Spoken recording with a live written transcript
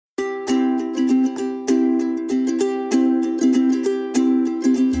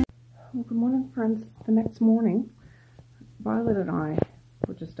friends the next morning. Violet and I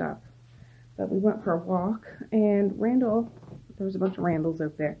were just up, but we went for a walk, and Randall, there was a bunch of Randalls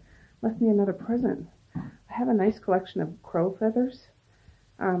out there, left me another present. I have a nice collection of crow feathers,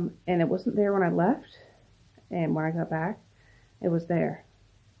 and it wasn't there when I left, and when I got back, it was there.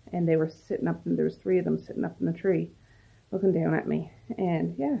 And they were sitting up, and there was 3 of them sitting up in the tree, looking down at me.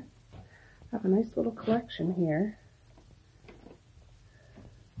 And yeah, I have a nice little collection here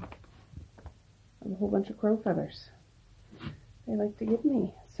of a whole bunch of crow feathers they like to give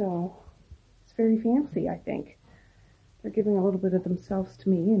me. So it's very fancy, I think. They're giving a little bit of themselves to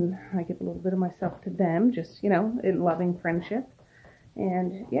me, and I give a little bit of myself to them, just, you know, in loving friendship.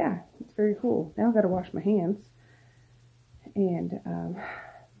 And yeah, it's very cool. Now I've got to wash my hands and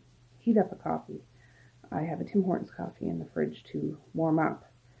heat up a coffee. I have a Tim Hortons coffee in the fridge to warm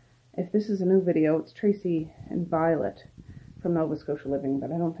up. If this is a new video, it's Tracey and Violet from Nova Scotia Living,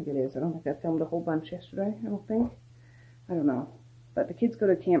 but I don't think it is. I don't think I filmed a whole bunch yesterday, I don't think. I don't know. But the kids go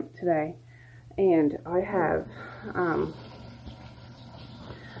to camp today, and I have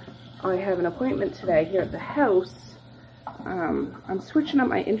an appointment today here at the house. I'm switching up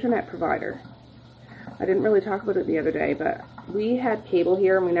my internet provider. I didn't really talk about it the other day, but we had cable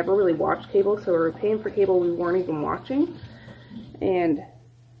here, and we never really watched cable, so we were paying for cable we weren't even watching. And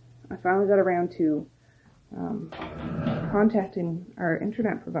I finally got around to contacting our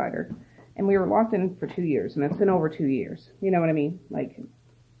internet provider, and we were locked in for 2 years, and it's been over 2 years. You know what I mean? Like,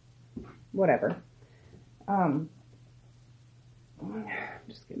 whatever. I'm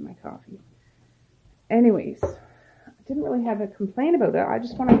just getting my coffee. Anyways, I didn't really have a complaint about it. I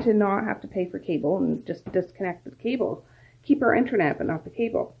just wanted to not have to pay for cable and just disconnect the cable. Keep our internet, but not the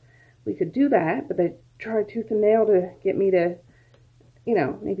cable. We could do that, but they tried tooth and nail to get me to, you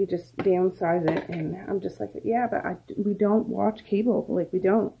know, maybe just downsize it. And I'm just like, yeah, but we don't watch cable. Like, we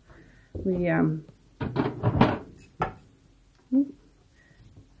don't.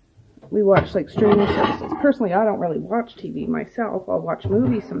 We watch, like, streaming services. Personally, I don't really watch TV myself. I'll watch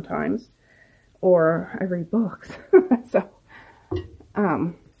movies sometimes, or I read books. So,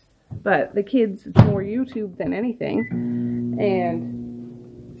 but the kids, it's more YouTube than anything,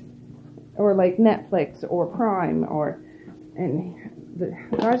 or like Netflix or Prime, and the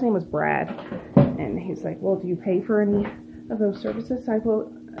guy's name was Brad, and he's like, well, do you pay for any of those services? I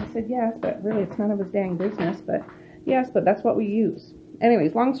said, yes, but really it's none of his dang business, but yes, but that's what we use.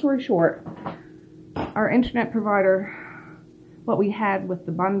 Anyways, long story short, our internet provider, what we had with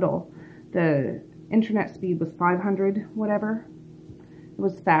the bundle, the internet speed was 500 whatever. It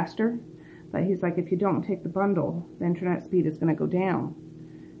was faster, but he's like, if you don't take the bundle, the internet speed is going to go down.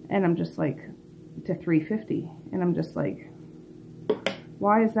 And I'm just like, to 350. And I'm just like,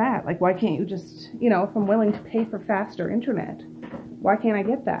 why is that? Like, why can't you just, you know, if I'm willing to pay for faster internet, why can't I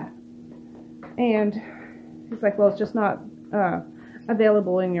get that? And he's like, well, it's just not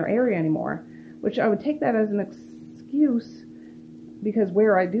available in your area anymore, which I would take that as an excuse, because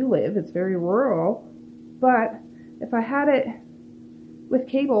where I do live, it's very rural. But if I had it with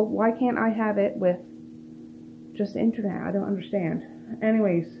cable, why can't I have it with just internet? I don't understand.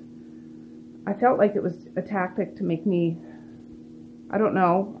 Anyways, I felt like it was a tactic to make me, I don't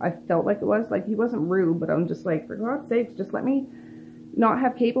know, I felt like it was, like, he wasn't rude, but I'm just like, for God's sakes, just let me not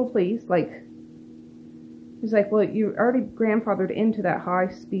have cable, please. Like, he's like, well, you already grandfathered into that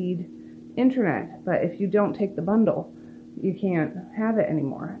high-speed internet, but if you don't take the bundle, you can't have it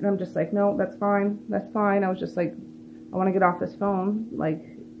anymore. And I'm just like, no, that's fine, that's fine. I was just like, I want to get off this phone. Like,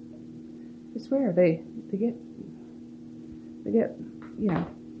 I swear, they get, you know,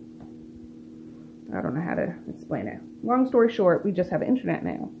 I don't know how to explain it. Long story short, we just have internet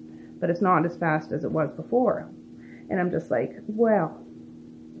now, but it's not as fast as it was before. And I'm just like, well,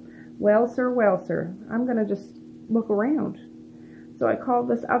 sir, I'm going to just look around. So I called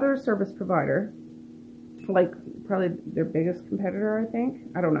this other service provider, like probably their biggest competitor, I think.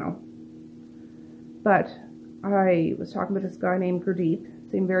 I don't know. But I was talking with this guy named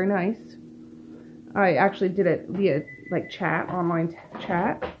Gurdeep. Seemed very nice. I actually did it via like chat, online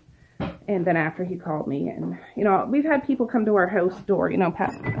chat. And then after he called me, and, you know, we've had people come to our house door, you know,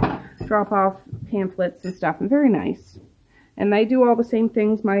 drop off pamphlets and stuff, and very nice. And they do all the same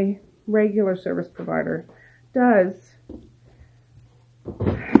things my regular service provider does.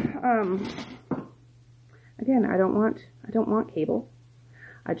 Again, I don't want cable.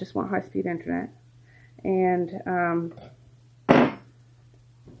 I just want high-speed internet. And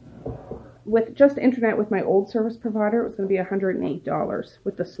with just internet with my old service provider, it was going to be $108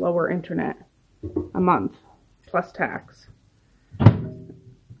 with the slower internet a month, plus tax.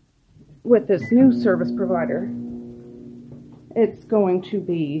 With this new service provider, it's going to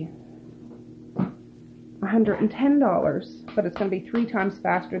be $110, but it's going to be 3 times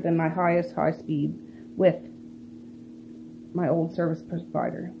faster than my highest high speed with my old service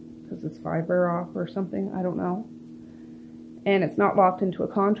provider, because it's fiber off or something, I don't know. And it's not locked into a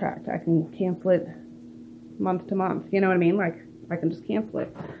contract. I can cancel it month to month, you know what I mean? Like, I can just cancel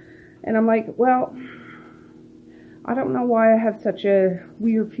it. And I'm like, well, I don't know why I have such a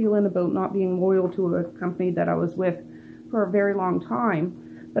weird feeling about not being loyal to a company that I was with for a very long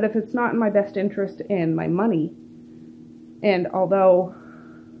time. But if it's not in my best interest in my money, and although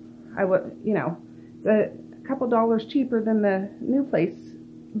I would, you know, it's a couple dollars cheaper than the new place,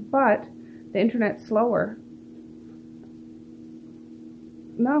 but the internet's slower.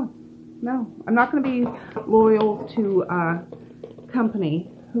 No, I'm not going to be loyal to a company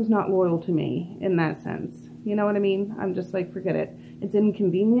who's not loyal to me in that sense. You know what I mean? I'm just like, forget it. It's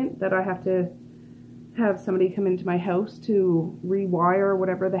inconvenient that I have to have somebody come into my house to rewire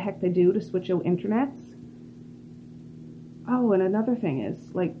whatever the heck they do to switch out internets. Oh, and another thing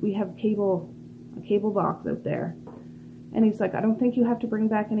is, like, we have a cable box out there. And he's like, I don't think you have to bring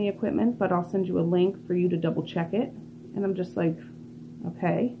back any equipment, but I'll send you a link for you to double check it. And I'm just like,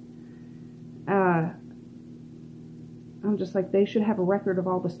 okay. I'm just like, they should have a record of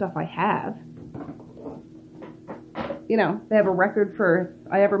all the stuff I have. You know, they have a record for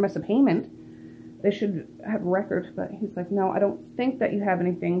if I ever miss a payment. They should have a record. But he's like, no, I don't think that you have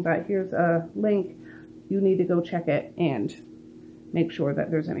anything, but here's a link. You need to go check it and make sure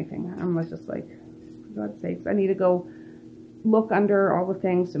that there's anything. I'm just like, for God's sakes, I need to go look under all the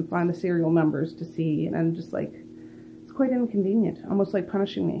things and find the serial numbers to see. And I'm just like, it's quite inconvenient, almost like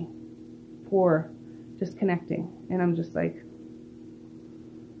punishing me for disconnecting. And I'm just like,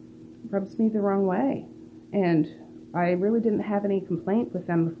 rubs me the wrong way. And I really didn't have any complaint with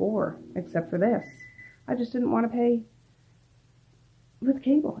them before, except for this. I just didn't want to pay with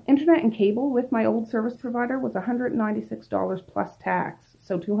cable. Internet and cable with my old service provider was $196 plus tax.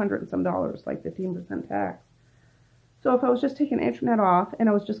 So $200 and some dollars, like 15% tax. So if I was just taking internet off and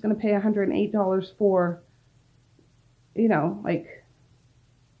I was just going to pay $108 for, you know, like,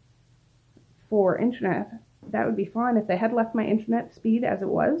 for internet, that would be fine. If they had left my internet speed as it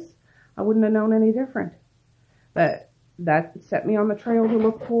was, I wouldn't have known any different. But that set me on the trail to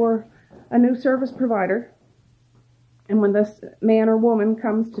look for a new service provider. And when this man or woman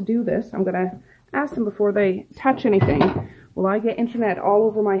comes to do this, I'm going to ask them before they touch anything, will I get internet all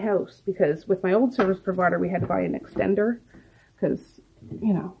over my house? Because with my old service provider, we had to buy an extender. Because,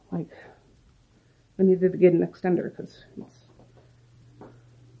 you know, like, we needed to get an extender because it's,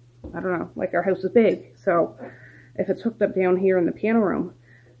 I don't know, like, our house is big. So if it's hooked up down here in the piano room,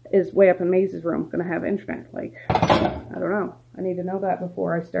 is way up in Maze's room going to have internet? Like, I don't know. I need to know that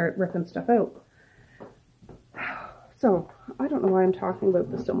before I start ripping stuff out. So, I don't know why I'm talking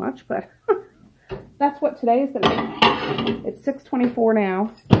about this so much, but that's what today is going to be. It's 6:24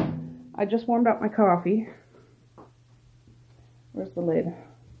 now. I just warmed up my coffee. Where's the lid?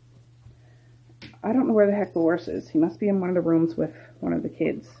 I don't know where the heck Boris is. He must be in one of the rooms with one of the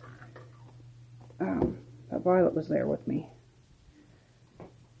kids. But Violet was there with me.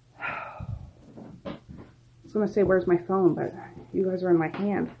 I was going to say, where's my phone? But you guys are in my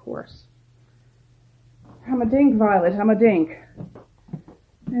hand, of course. I'm a dink, Violet. I'm a dink.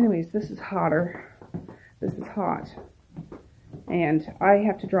 Anyways, this is hotter. This is hot. And I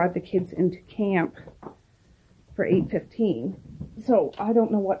have to drive the kids into camp for 8:15. So I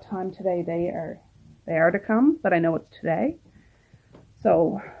don't know what time today they are to come, but I know it's today.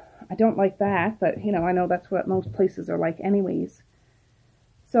 So I don't like that, but you know, I know that's what most places are like anyways.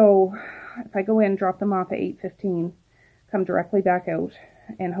 So if I go in, drop them off at 8:15, come directly back out,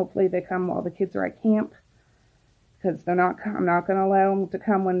 and hopefully they come while the kids are at camp, because I'm not going to allow them to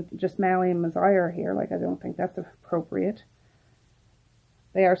come when just Mally and Messiah are here. Like, I don't think that's appropriate.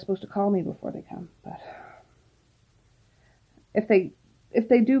 They are supposed to call me before they come, but if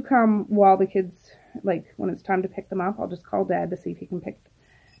they do come while the kids, like, when it's time to pick them up, I'll just call Dad to see if he can pick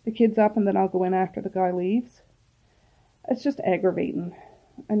the kids up, and then I'll go in after the guy leaves. It's just aggravating.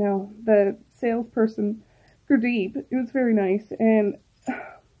 I know. The salesperson, Gurdeep, it was very nice, and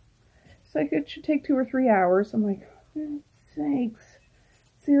it's like, it should take 2 or 3 hours. I'm like, thanks.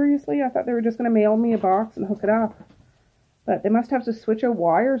 Seriously? I thought they were just going to mail me a box and hook it up. But they must have to switch out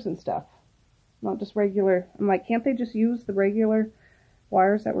wires and stuff. Not just regular. I'm like, can't they just use the regular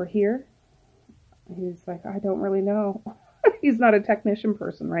wires that were here? He's like, I don't really know. He's not a technician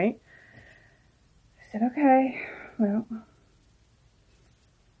person, right? I said, okay, well,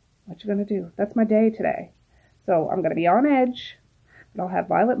 what you gonna do? That's my day today. So I'm gonna be on edge, but I'll have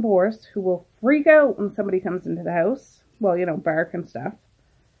Violet and Boris, who will freak out when somebody comes into the house. Well, you know, bark and stuff.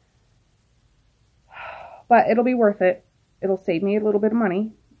 But it'll be worth it. It'll save me a little bit of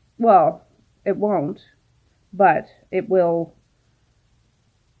money. Well, it won't, but it will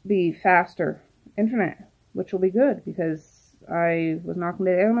be faster internet, which will be good because I was knocking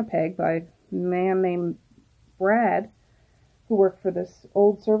it down a peg by a man named Brad who worked for this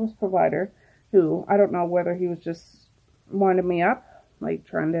old service provider who, I don't know whether he was just winding me up, like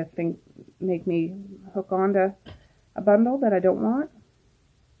trying to make me hook onto a bundle that I don't want.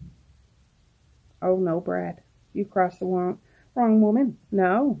 Oh no, Brad, you've crossed the wrong woman.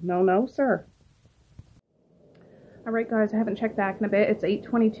 No, no, no, sir. Alright guys, I haven't checked back in a bit. It's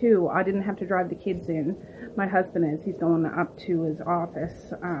 8:22. I didn't have to drive the kids in. My husband is. He's going up to his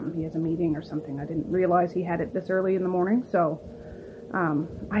office. He has a meeting or something. I didn't realize he had it this early in the morning, so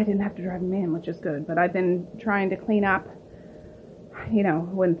I didn't have to drive him in, which is good. But I've been trying to clean up. You know,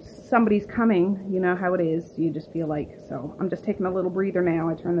 when somebody's coming, you know how it is. You just feel like, so I'm just taking a little breather now.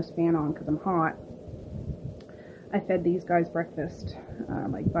 I turned this fan on because I'm hot. I fed these guys breakfast,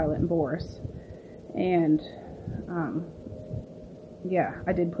 like Violet and Boris. And yeah,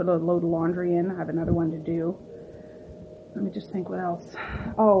 I did put a load of laundry in. I have another one to do. Let me just think what else.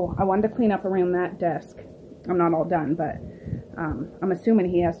 Oh, I wanted to clean up around that desk. I'm not all done, but I'm assuming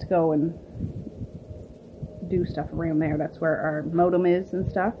he has to go and do stuff around there. That's where our modem is and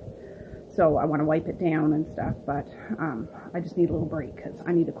stuff. So I want to wipe it down and stuff, but I just need a little break because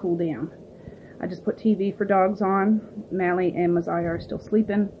I need to cool down. I just put TV for dogs on. Mally and Messiah are still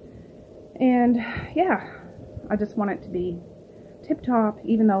sleeping. And yeah, I just want it to be tip-top,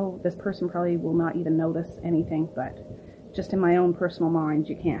 even though this person probably will not even notice anything, but just in my own personal mind,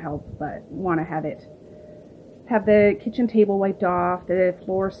 you can't help but want to have the kitchen table wiped off, the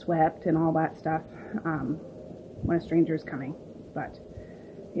floor swept, and all that stuff when a stranger is coming. But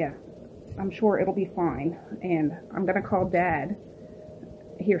yeah, I'm sure it'll be fine, and I'm going to call Dad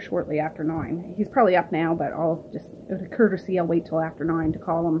here shortly after 9. He's probably up now, but I'll just, out of courtesy, I'll wait till after 9 to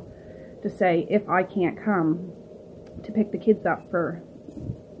call him to say if I can't come to pick the kids up for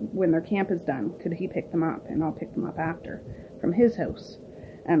when their camp is done, could he pick them up, and I'll pick them up after from his house.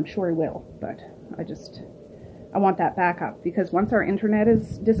 I'm sure he will, but I want that backup, because once our internet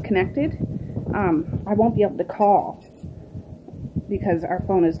is disconnected, I won't be able to call, because our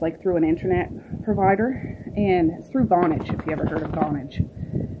phone is like through an internet provider, and it's through Vonage, if you ever heard of Vonage.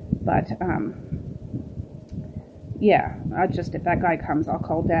 But yeah, if that guy comes, I'll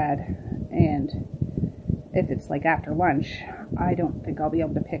call Dad, and if it's like after lunch, I don't think I'll be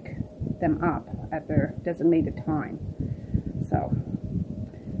able to pick them up at their designated time. So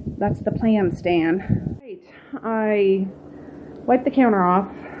that's the plan, Stan. Right, I wiped the counter off.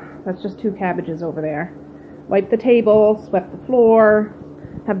 That's just 2 cabbages over there. Wiped the table, swept the floor,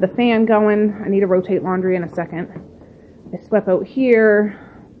 have the fan going. I need to rotate laundry in a second. I swept out here.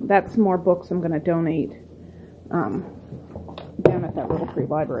 That's some more books I'm going to donate down at that little free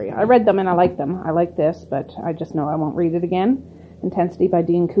library. I read them and I like them. I like this, but I just know I won't read it again. Intensity by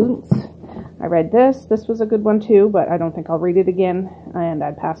Dean Koontz. I read this. This was a good one too, but I don't think I'll read it again. And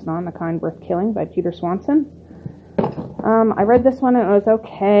I'd pass it on. The Kind Worth Killing by Peter Swanson. I read this one and it was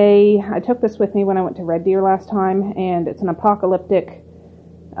okay. I took this with me when I went to Red Deer last time, and it's an apocalyptic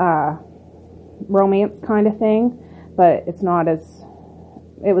romance kind of thing, but it's not as,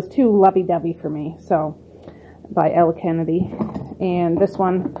 it was too lovey-dovey for me, so, by L. Kennedy. And this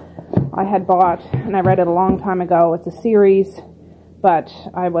one I had bought, and I read it a long time ago. It's a series, but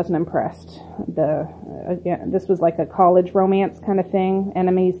I wasn't impressed. Again, this was like a college romance kind of thing,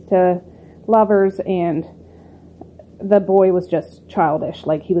 enemies to lovers, and the boy was just childish.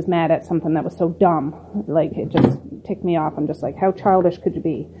 Like, he was mad at something that was so dumb. Like, it just ticked me off. I'm just like, how childish could you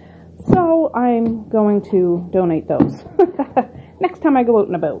be? So I'm going to donate those next time I go out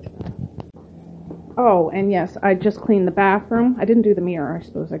and about. Oh, and yes, I just cleaned the bathroom. I didn't do the mirror. I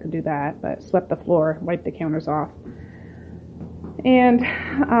suppose I could do that, but swept the floor, wiped the counters off. And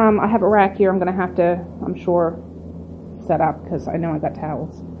I have a rack here I'm going to have to, I'm sure, set up, because I know I got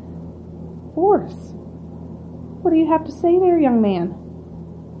towels. Boris, what do you have to say there, young man?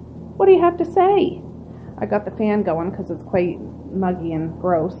 What do you have to say? I got the fan going because it's quite muggy and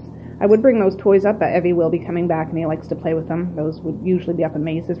gross. I would bring those toys up, but Evie will be coming back and he likes to play with them. Those would usually be up in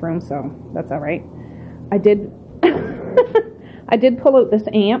Maze's room, so that's alright. I did I did pull out this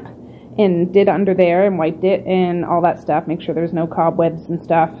amp and did under there and wiped it and all that stuff. Make sure there's no cobwebs and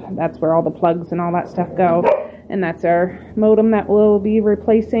stuff. That's where all the plugs and all that stuff go. And that's our modem that we'll be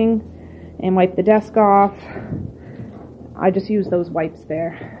replacing. And wipe the desk off. I just use those wipes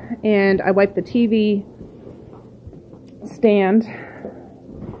there. And I wiped the TV stand.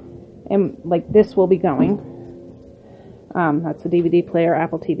 And like this will be going. That's the DVD player,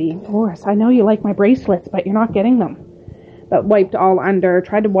 Apple TV. Doris, I know you like my bracelets, but you're not getting them. But wiped all under,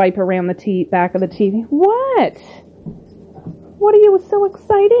 tried to wipe around the back of the TV. What? What are you so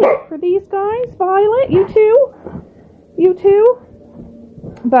excited for these guys? Violet, you too? You too?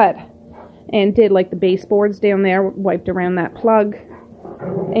 But, and did like the baseboards down there, wiped around that plug.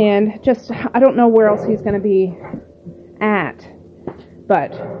 And just, I don't know where else he's going to be at.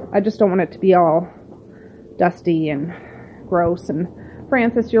 But I just don't want it to be all dusty and gross. And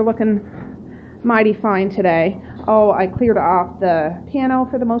Francis, you're looking mighty fine today. Oh, I cleared off the piano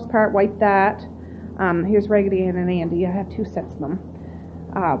for the most part, wiped that. Here's Raggedy Ann and Andy. I have 2 sets of them.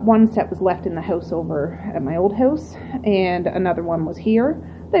 One set was left in the house over at my old house, and another one was here.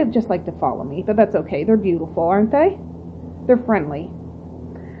 They just like to follow me, but that's okay. They're beautiful, aren't they? They're friendly.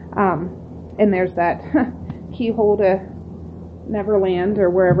 And there's that keyhole to Neverland or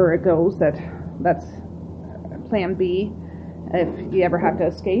wherever it goes. That's plan B if you ever have to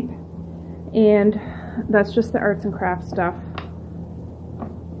escape. And that's just the arts and crafts stuff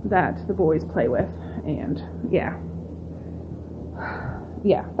that the boys play with. And yeah,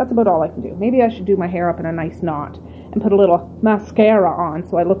 that's about all I can do. Maybe I should do my hair up in a nice knot and put a little mascara on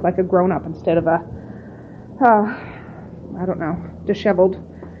so I look like a grown-up instead of a I don't know, disheveled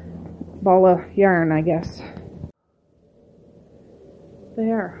ball of yarn, I guess.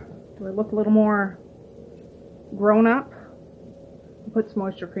 There. Do I look a little more grown up? I put some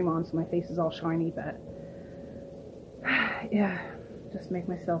moisture cream on so my face is all shiny, but yeah, just make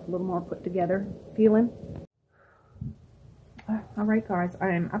myself a little more put together feeling. Alright guys, I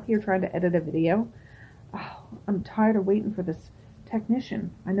am up here trying to edit a video. Oh, I'm tired of waiting for this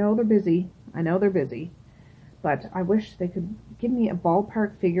technician. I know they're busy, but I wish they could give me a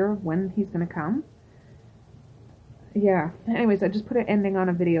ballpark figure of when he's going to come. Yeah, anyways, I just put an ending on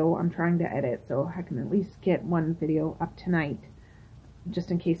a video I'm trying to edit, so I can at least get one video up tonight,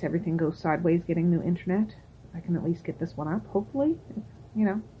 just in case everything goes sideways getting new internet. I can at least get this one up, hopefully,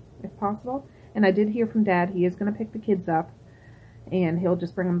 if possible. And I did hear from Dad, he is going to pick the kids up, and he'll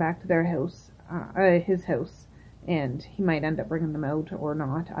just bring them back to their house, his house, and he might end up bringing them out or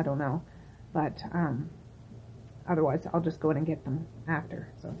not, I don't know, but otherwise I'll just go in and get them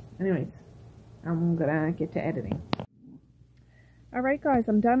after. So anyways, I'm gonna get to editing. Alright guys,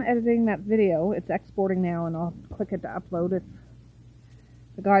 I'm done editing that video. It's exporting now, and I'll click it to upload if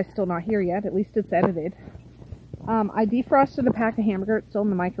the guy's still not here yet. At least it's edited. I defrosted a pack of hamburger. It's still in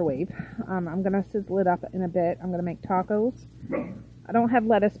the microwave. I'm gonna sizzle it up in a bit. I'm gonna make tacos. I don't have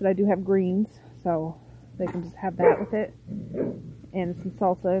lettuce, but I do have greens, so they can just have that with it. And some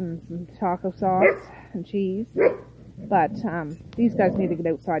salsa and some taco sauce and cheese. But these guys need to get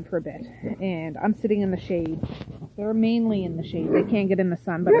outside for a bit. And I'm sitting in the shade. They're mainly in the shade. They can't get in the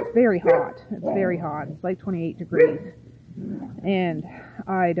sun, but it's very hot. It's very hot. It's like 28 degrees. And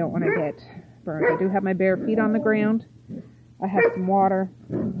I don't want to get burnt. I do have my bare feet on the ground. I have some water.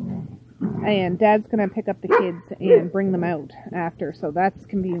 And Dad's going to pick up the kids and bring them out after, so that's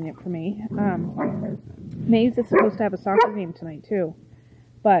convenient for me. Maze is supposed to have a soccer game tonight, too.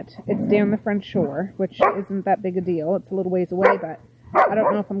 But it's down the French shore, which isn't that big a deal. It's a little ways away, but I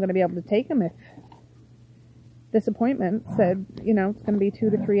don't know if I'm going to be able to take him if this appointment said, it's going to be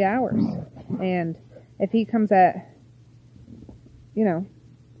 2 to 3 hours. And if he comes at,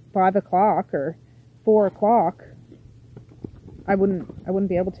 5 o'clock or 4 o'clock, I wouldn't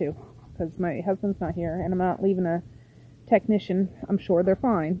be able to, because my husband's not here, and I'm not leaving a technician. I'm sure they're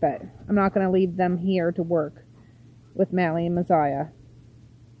fine, but I'm not going to leave them here to work with Mally and Messiah.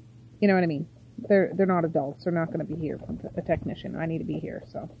 You know what I mean? They're not adults. They're not going to be here with a technician. I need to be here.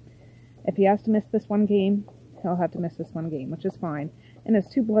 So if he has to miss this one game, he'll have to miss this one game, which is fine. And it's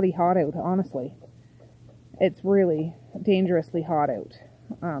too bloody hot out, honestly. It's really dangerously hot out.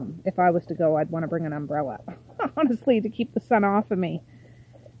 If I was to go, I'd want to bring an umbrella, honestly, to keep the sun off of me.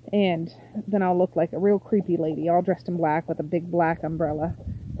 And then I'll look like a real creepy lady, all dressed in black with a big black umbrella,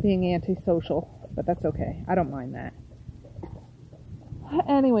 being antisocial. But that's okay. I don't mind that.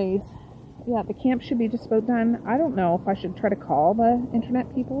 Anyways, yeah, the camp should be just about done. I don't know if I should try to call the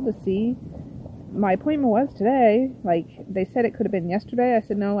internet people to see. My appointment was today. Like, they said it could have been yesterday. I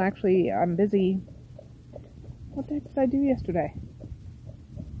said, no, actually, I'm busy. What the heck did I do yesterday?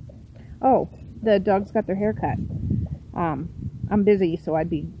 Oh, the dogs got their hair cut. I'm busy, so I'd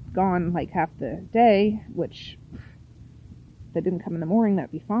be gone like half the day, which if they didn't come in the morning,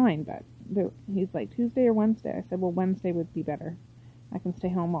 that'd be fine. But he's like, Tuesday or Wednesday? I said, well, Wednesday would be better. I can stay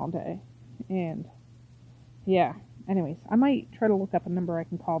home all day. And yeah, anyways, I might try to look up a number I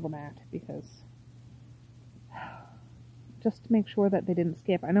can call them at, because just to make sure that they didn't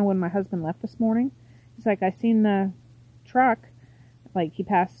skip. I know when my husband left this morning, he's like, I seen the truck, like he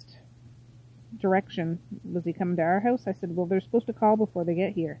passed direction. Was he coming to our house? I said, well, they're supposed to call before they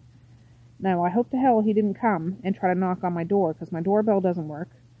get here. Now, I hope to hell he didn't come and try to knock on my door, because my doorbell doesn't work.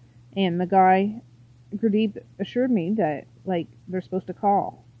 And the guy, Gurdeep, assured me that, like, they're supposed to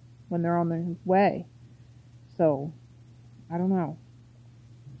call when they're on their way. So, I don't know.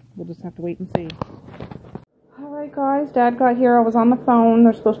 We'll just have to wait and see. Alright guys, Dad got here. I was on the phone.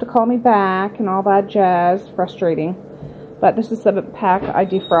 They're supposed to call me back and all that jazz. Frustrating. But this is the pack I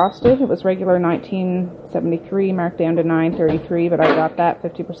defrosted. It was regular $19.73, marked down to $9.33, but I got that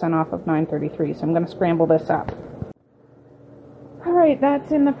 50% off of $9.33. So I'm going to scramble this up. Alright,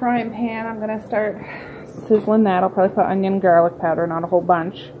 that's in the frying pan. I'm going to start sizzling that. I'll probably put onion, garlic powder, not a whole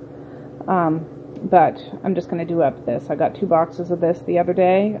bunch. But I'm just going to do up this. I got 2 boxes of this the other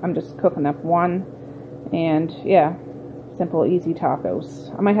day. I'm just cooking up one. And yeah, simple, easy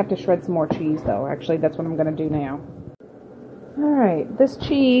tacos. I might have to shred some more cheese though. Actually, that's what I'm going to do now. Alright, this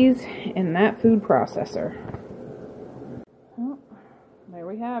cheese in that food processor. Oh, there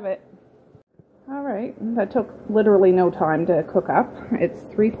we have it. Alright, that took literally no time to cook up. It's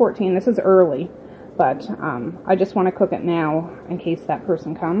 3:14. This is early, but I just want to cook it now in case that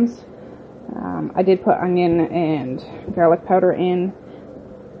person comes. I did put onion and garlic powder in,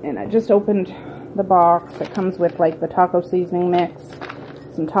 and I just opened the box. It comes with like the taco seasoning mix,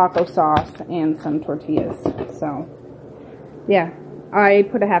 some taco sauce, and some tortillas. So yeah, I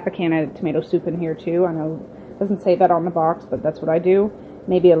put a half a can of tomato soup in here too. I know it doesn't say that on the box, but that's what I do.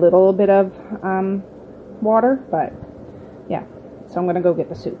 Maybe a little bit of water, but yeah. So I'm gonna go get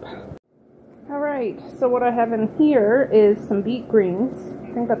the soup. Alright, so what I have in here is some beet greens.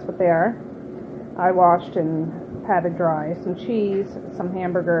 I think that's what they are. I washed and patted dry. Some cheese, some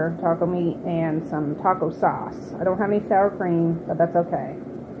hamburger, taco meat, and some taco sauce. I don't have any sour cream, but that's okay.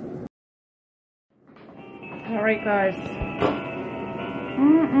 Alright guys.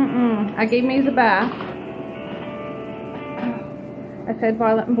 I gave Maze a bath. I fed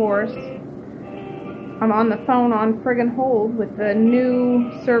Violet and Boris. I'm on the phone on friggin' hold with the new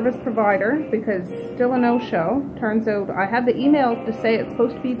service provider because still a no-show. Turns out I had the emails to say it's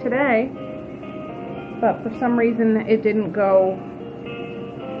supposed to be today, but for some reason it didn't go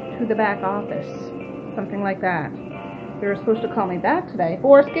to the back office. Something like that. They were supposed to call me back today.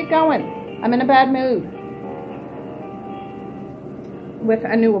 Boris, get going. I'm in a bad mood. With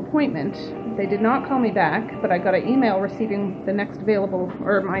a new appointment. They did not call me back, but I got an email receiving the next available,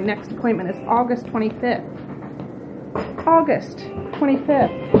 or my next appointment is August 25th. August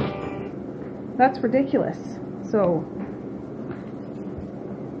 25th. That's ridiculous. So,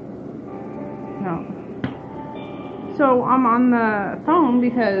 no. So I'm on the phone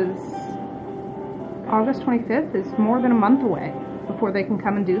because August 25th is more than a month away before they can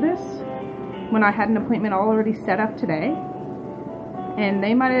come and do this, when I had an appointment already set up today. And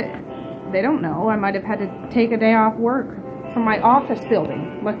they might have, they don't know, I might have had to take a day off work from my office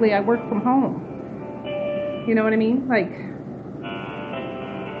building. Luckily I work from home. You know what I mean? Like,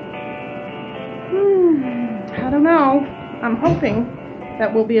 I don't know. I'm hoping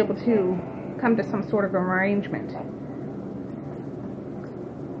that we'll be able to come to some sort of arrangement.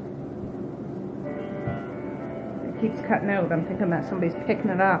 It keeps cutting out. I'm thinking that somebody's picking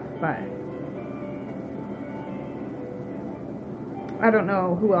it up, but I don't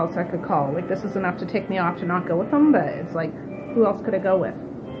know who else I could call. Like, this is enough to take me off to not go with them, but it's like, who else could I go with?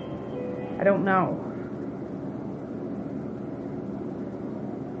 I don't know.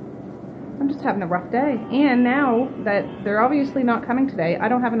 I'm just having a rough day. And now that they're obviously not coming today, I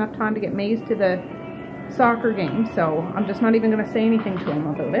don't have enough time to get Maze to the soccer game, so I'm just not even going to say anything to him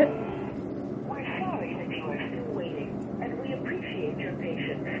about it. We're sorry that you are still waiting, and we appreciate your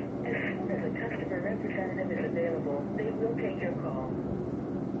patience. As soon as a customer representative is available, they will take your call.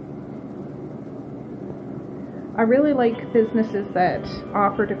 I really like businesses that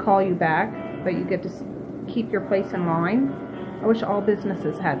offer to call you back, but you get to keep your place in line. I wish all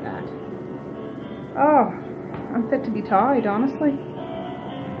businesses had that. Oh, I'm fit to be tied, honestly.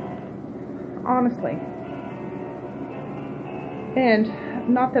 Honestly. And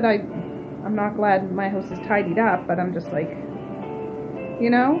not that I'm not glad my house is tidied up, but I'm just like, you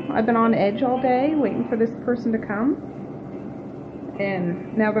know, I've been on edge all day waiting for this person to come.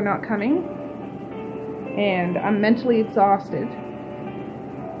 And now they're not coming. And I'm mentally exhausted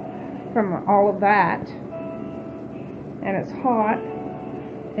from all of that. And it's hot.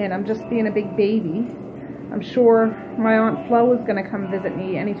 And I'm just being a big baby. I'm sure my Aunt Flo is going to come visit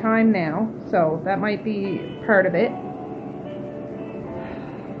me anytime now, so that might be part of it.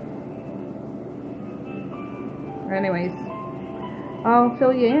 Anyways, I'll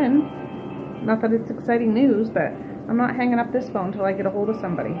fill you in. Not that it's exciting news, but I'm not hanging up this phone until I get a hold of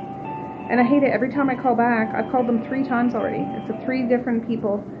somebody. And I hate it. Every time I call back, I've called them 3 times already. It's 3 different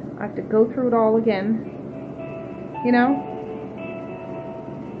people. I have to go through it all again. You know?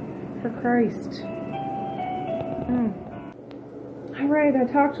 For Christ. Alright, I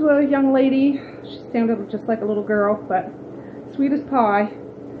talked to a young lady. She sounded just like a little girl, but sweet as pie.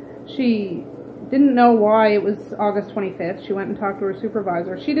 She didn't know why it was August 25th. She went and talked to her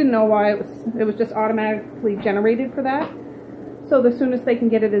supervisor. She didn't know why it was just automatically generated for that. So the soonest they can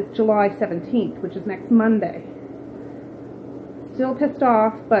get it is July 17th, which is next Monday. Still pissed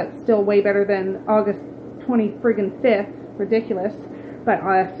off, but still way better than August 25th. Ridiculous. But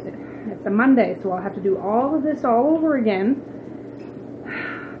it's a Monday, so I'll have to do all of this all over again.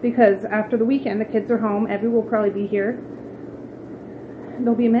 Because after the weekend, the kids are home. Evie will probably be here.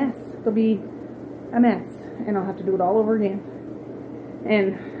 There'll be a mess. There'll be a mess. And I'll have to do it all over again.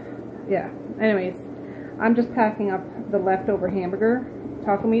 And, yeah. Anyways, I'm just packing up the leftover hamburger.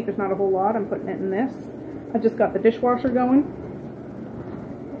 Taco meat, there's not a whole lot. I'm putting it in this. I just got the dishwasher going.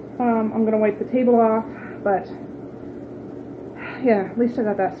 I'm going to wipe the table off. But, yeah, at least I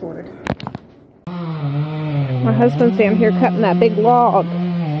got that sorted. My husband's down here cutting that big log.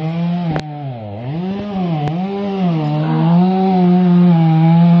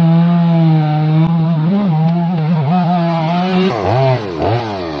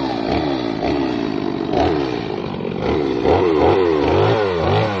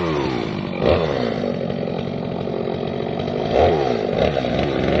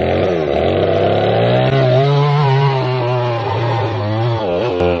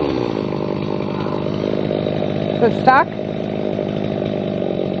 Is it stuck?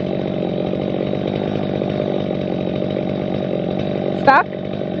 Stuck?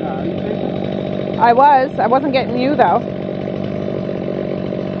 I wasn't getting you though.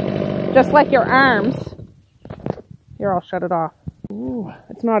 Just like your arms. Here, I'll shut it off. Ooh,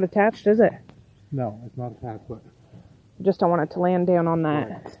 it's not attached, is it? No, it's not attached, but I just don't want it to land down on that.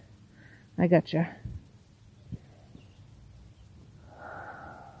 Right. I gotcha.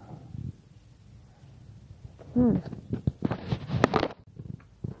 Okay.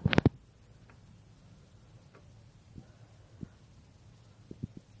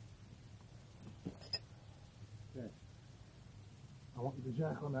 I want you to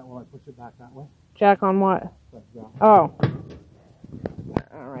jack on that while I push it back that way. Jack on what? That. Oh.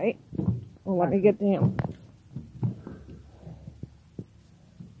 Alright. Well, let me get down.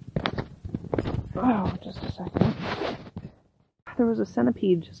 Oh, just a second. There was a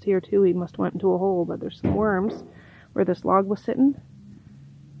centipede just here too. He must have went into a hole, but there's some worms where this log was sitting.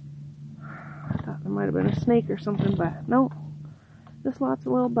 I thought there might have been a snake or something, but no. There's lots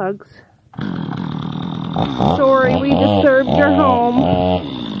of little bugs. Sorry, we disturbed your home.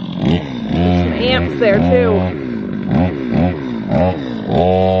 There's some ants there too.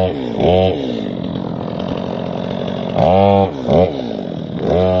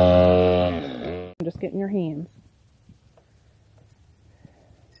 I'm just getting your hands.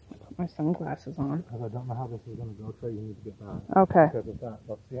 Put my sunglasses on. Because I don't know how this is going to go, so you need to get back. Okay. Because of that.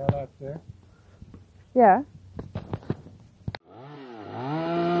 Look, see how that's there? Yeah.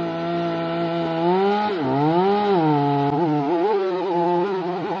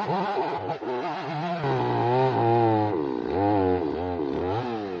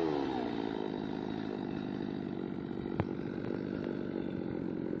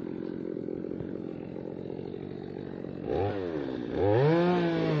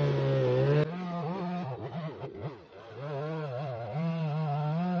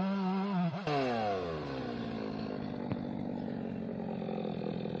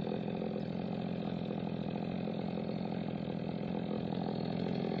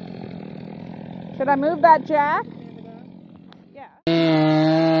 Should I move that jack? Yeah.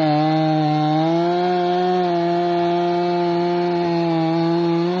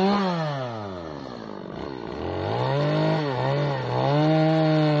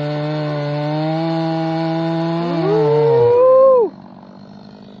 Woo!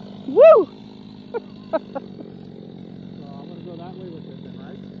 Woo! So I'm going to go that way with it then,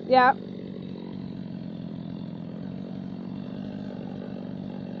 right? Yeah.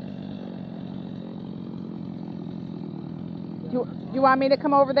 You want me to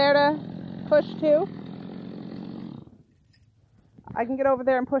come over there to push too? I can get over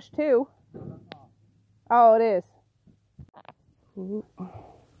there and push too. Oh, it is. Ooh.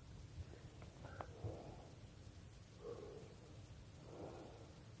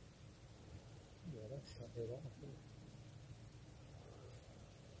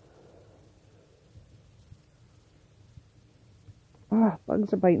 Ah,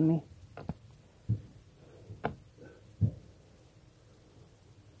 bugs are biting me.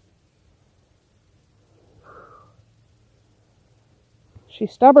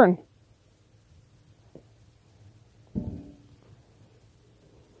 She's stubborn.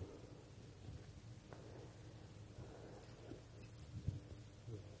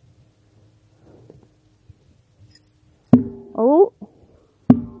 Oh.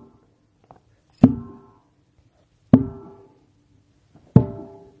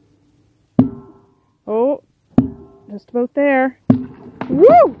 Oh. Just about there. Woo!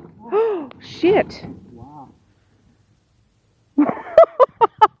 Oh, shit. Wow.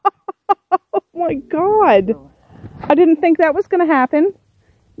 Oh my God. I didn't think that was going to happen.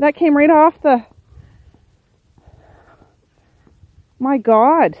 That came right off the... My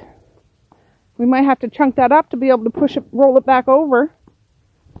God. We might have to chunk that up to be able to push it, roll it back over.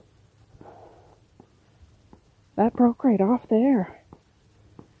 That broke right off there.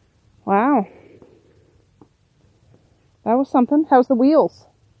 Wow. That was something. How's the wheels?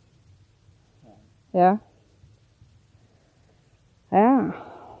 Yeah. Yeah.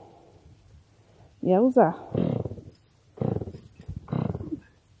 Yowza.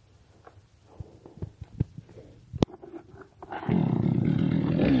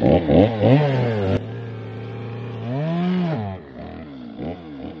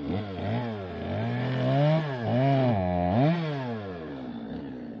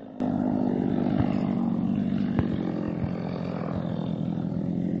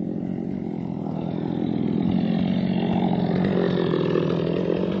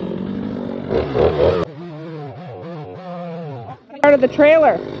 Part of the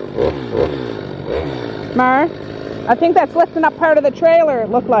trailer. Mar, I think that's lifting up part of the trailer, it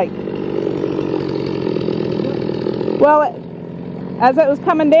looked like. Well, as it was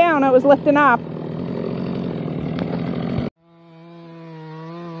coming down, it was lifting up.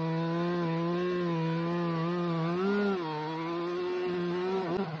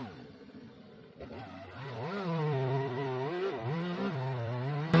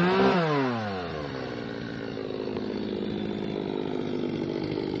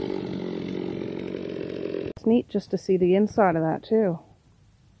 It's neat just to see the inside of that too.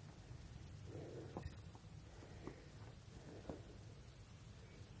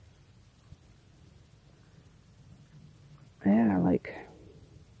 Yeah, like,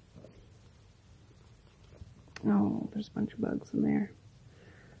 oh, there's a bunch of bugs in there.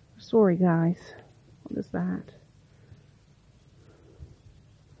 Sorry guys. What is that?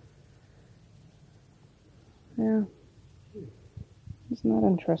 Yeah. Isn't that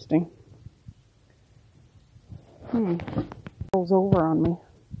interesting? Rolls over on me.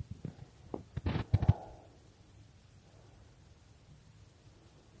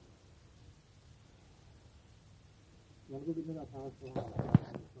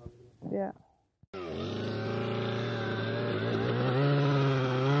 Yeah.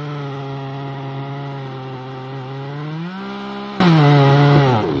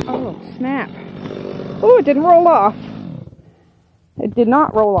 Oh, snap. Oh, it didn't roll off. It did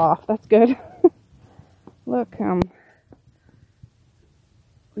not roll off. That's good. Look,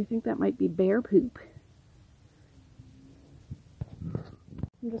 we think that might be bear poop.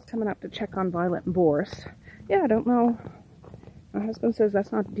 I'm just coming up to check on Violet and Boris. Yeah, I don't know. My husband says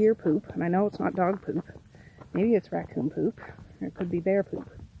that's not deer poop, and I know it's not dog poop. Maybe it's raccoon poop, or it could be bear poop.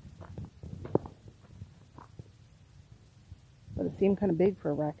 But it seemed kind of big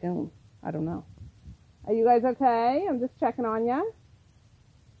for a raccoon. I don't know. Are you guys okay? I'm just checking on ya.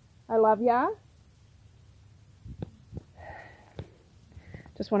 I love ya.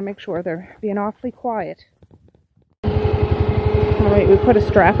 Just want to make sure they're being awfully quiet. Alright, we put a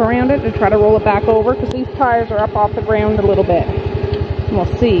strap around it to try to roll it back over because these tires are up off the ground a little bit. And we'll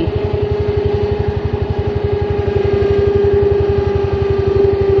see.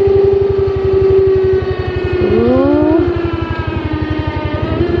 Ooh.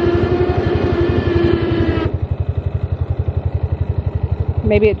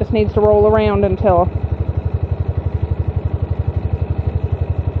 Maybe it just needs to roll around until...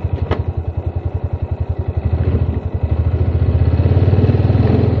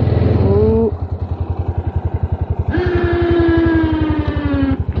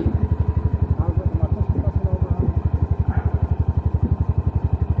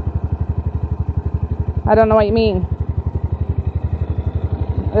 I don't know what you mean.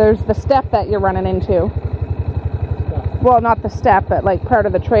 There's the step that you're running into. Well, not the step, but like part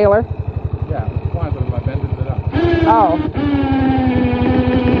of the trailer. Yeah, it's fine, but if I bended it up. Oh.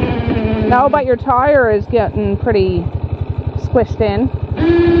 No, but your tire is getting pretty squished in.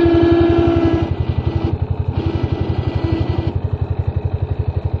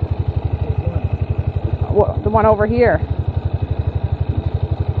 The one over here.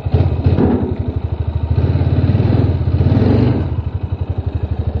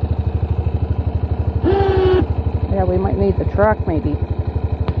 truck, maybe. Do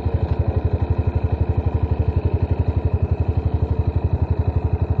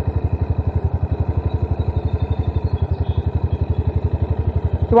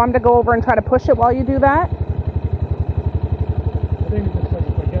you want me to go over and try to push it while you do that? I think it's just like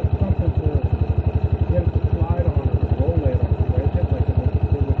if I get something to get it to slide on or roll it or wedge it, like it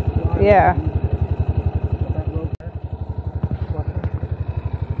would slide. Yeah. That rope there? Flushing?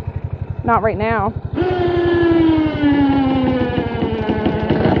 Not right now.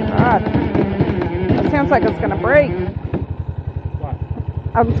 God. That sounds like it's gonna break. What?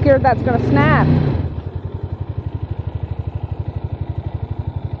 I'm scared that's gonna snap.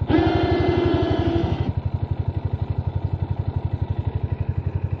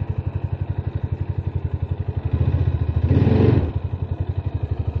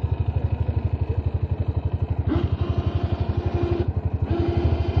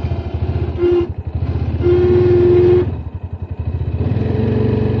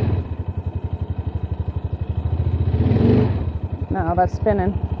 No, that's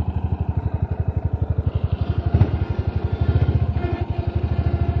spinning.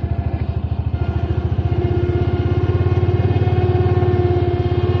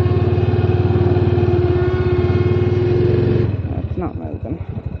 That's not moving.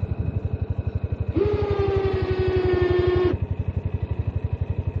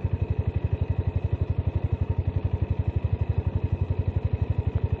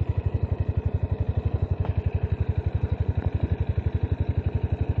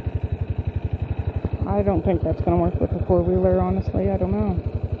 I don't think that's going to work with the four-wheeler, honestly. I don't know.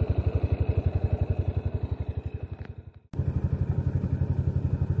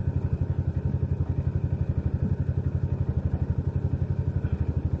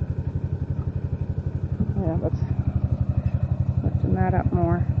 Yeah, let's lifting that up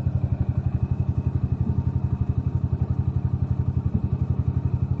more.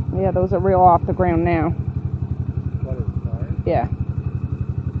 Yeah, those are real off the ground now. What is it, tires? Yeah.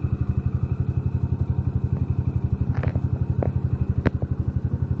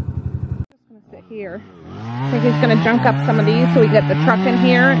 Here. I think he's going to junk up some of these so we get the truck in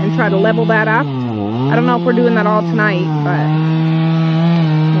here and try to level that up. I don't know if we're doing that all tonight, but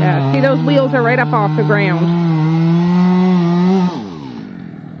yeah, see those wheels are right up off the ground.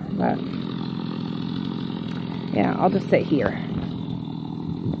 But yeah, I'll just sit here.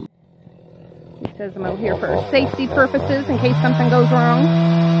 He says I'm out here for safety purposes in case something goes wrong.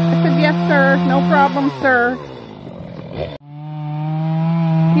 I said, yes, sir. No problem, sir.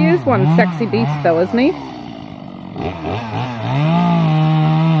 He is one sexy beast, though, isn't he?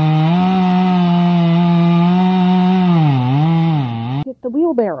 Get the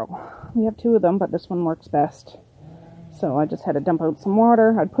wheelbarrow. We have two of them, but this one works best. So I just had to dump out some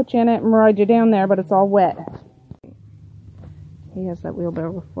water. I'd put you in it and ride you down there, but it's all wet. He has that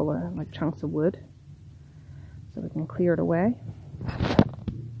wheelbarrow full of like chunks of wood, so we can clear it away.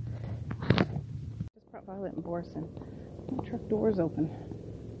 Just brought Violet and Boris in. The truck door's open.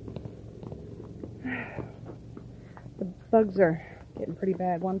 The bugs are getting pretty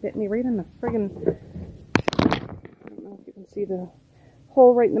bad. One bit me right in the friggin', I don't know if you can see the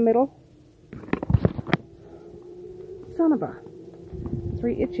hole right in the middle. Son of a, it's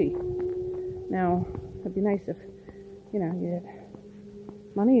very itchy. Now, it'd be nice if, you know, you had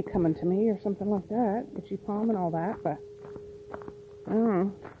money coming to me or something like that, itchy palm and all that, but I don't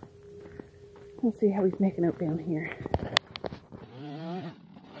know. We'll see how he's making out down here.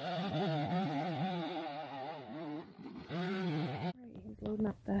 He's loading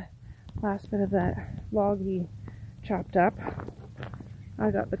up the last bit of that log he chopped up.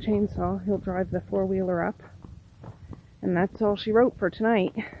 I got the chainsaw. He'll drive the four-wheeler up. And that's all she wrote for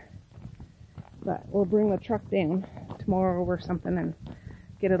tonight. But we'll bring the truck down tomorrow or something and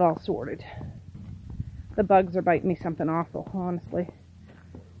get it all sorted. The bugs are biting me something awful, honestly.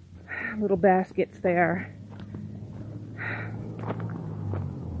 Little baskets there.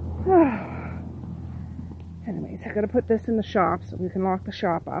 Anyways, I gotta put this in the shop so we can lock the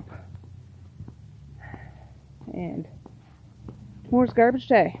shop up. And tomorrow's garbage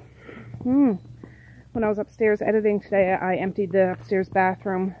day. When I was upstairs editing today, I emptied the upstairs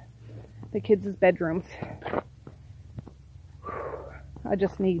bathroom, the kids' bedrooms. I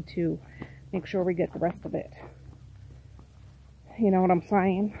just need to make sure we get the rest of it. You know what I'm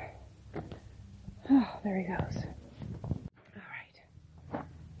saying? Oh, there he goes.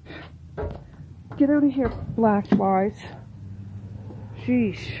 Alright. Get out of here, black flies.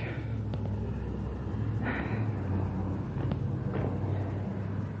 Sheesh.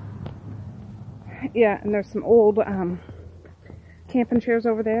 Yeah, and there's some old camping chairs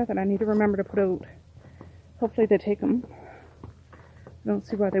over there that I need to remember to put out. Hopefully they take them I don't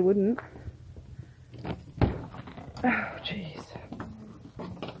see why they wouldn't. Oh, jeez.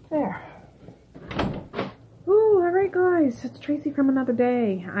 There. Ooh, alright guys, it's Tracy from another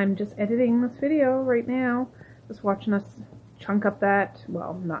day. I'm just editing this video right now. Just watching us chunk up that,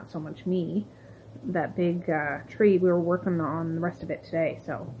 well, not so much me, that big tree. We were working on the rest of it today,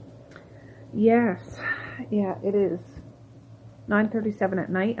 so. Yes, yeah, it is 9:37 at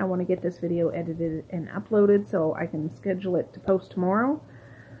night. I want to get this video edited and uploaded so I can schedule it to post tomorrow.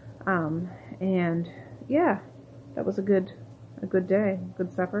 And yeah, that was a good day,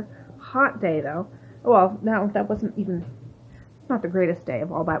 good supper. Hot day though. Well, no, that wasn't even, not the greatest day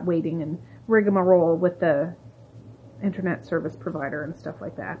of all that waiting and rigmarole with the internet service provider and stuff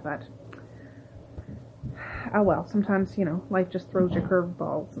like that, but oh well, sometimes, you know, life just throws you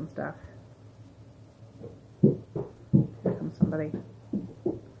curveballs and stuff. Here comes somebody.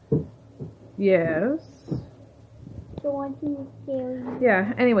 Yes. So what do you do?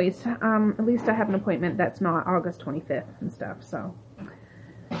 Yeah, anyways, at least I have an appointment that's not August 25th and stuff, so.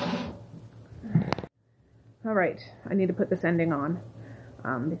 Alright, I need to put this ending on,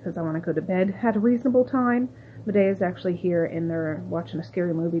 because I want to go to bed at a reasonable time. Medea is actually here and they're watching a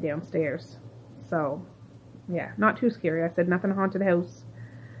scary movie downstairs. So, yeah, not too scary. I said nothing haunted house,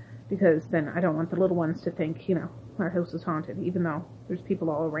 because then I don't want the little ones to think, you know, our house is haunted, even though there's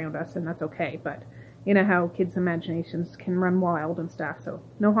people all around us and that's okay. But you know how kids' imaginations can run wild and stuff, so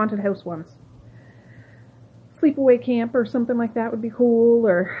no haunted house ones. Sleepaway camp or something like that would be cool.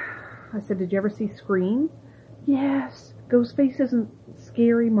 Or I said, did you ever see Scream? Yes. Ghostface isn't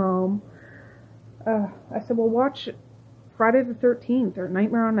scary, Mom. I said, well, watch Friday the 13th or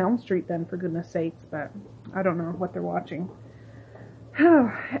Nightmare on Elm Street then, for goodness sakes. But I don't know what they're watching.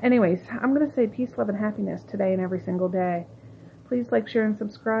 Anyways, I'm going to say peace, love, and happiness today and every single day. Please like, share, and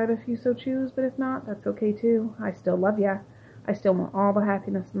subscribe if you so choose, but if not, that's okay too. I still love ya. I still want all the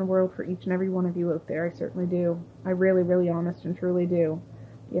happiness in the world for each and every one of you out there. I certainly do. I really, really honest and truly do.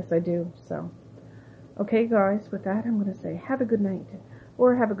 Yes, I do. So, okay guys, with that, I'm going to say have a good night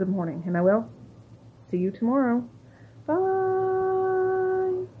or have a good morning, and I will see you tomorrow.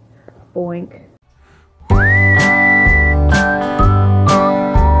 Bye. Boink.